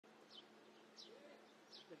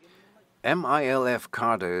MILF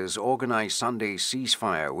cadres organized Sunday's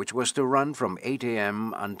ceasefire, which was to run from 8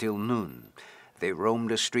 a.m. until noon. They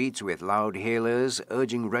roamed the streets with loud hailers,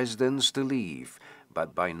 urging residents to leave.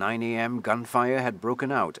 But by 9 a.m., gunfire had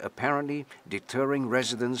broken out, apparently deterring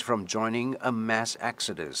residents from joining a mass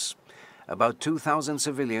exodus. About 2,000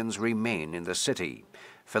 civilians remain in the city.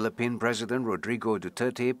 Philippine President Rodrigo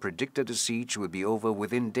Duterte predicted the siege would be over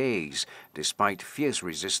within days, despite fierce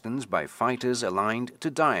resistance by fighters aligned to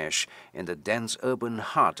Daesh in the dense urban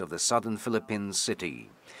heart of the southern Philippine city.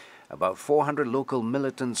 About 400 local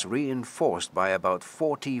militants, reinforced by about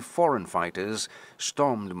 40 foreign fighters,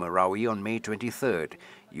 stormed Marawi on May 23rd,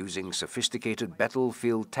 using sophisticated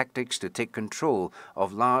battlefield tactics to take control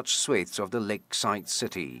of large swathes of the lakeside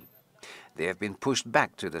city. They have been pushed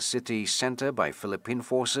back to the city center by Philippine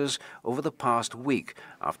forces over the past week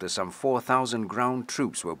after some 4,000 ground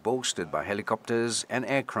troops were bolstered by helicopters and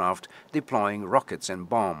aircraft deploying rockets and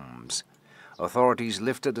bombs. Authorities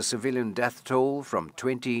lifted the civilian death toll from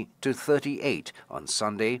 20 to 38 on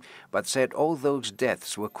Sunday, but said all those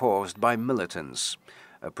deaths were caused by militants.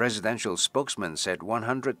 A presidential spokesman said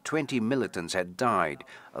 120 militants had died,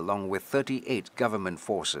 along with 38 government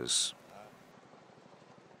forces.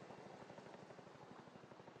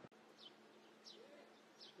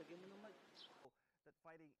 That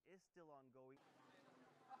fighting is still ongoing.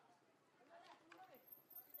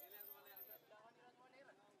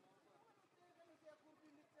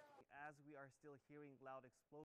 As we are still hearing loud explosions.